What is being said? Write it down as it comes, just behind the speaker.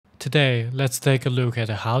Today, let's take a look at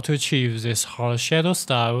how to achieve this hard shadow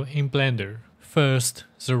style in Blender. First,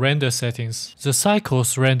 the render settings. The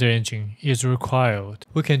Cycles render engine is required.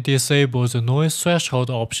 We can disable the noise threshold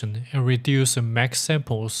option and reduce the max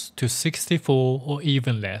samples to 64 or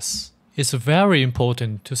even less. It's very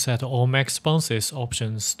important to set all max bounces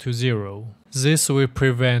options to 0. This will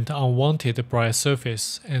prevent unwanted bright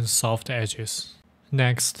surface and soft edges.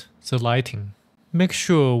 Next, the lighting. Make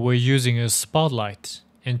sure we're using a spotlight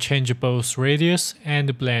and change both radius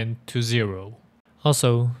and blend to 0.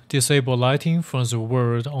 Also, disable lighting from the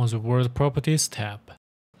World on the World Properties tab.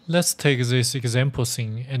 Let's take this example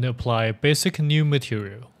scene and apply basic new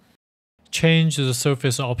material. Change the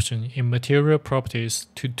surface option in Material Properties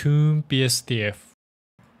to Toon BSDF.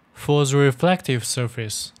 For the reflective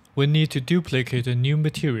surface, we need to duplicate a new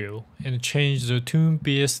material and change the Toon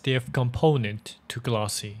BSDF component to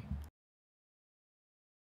Glossy.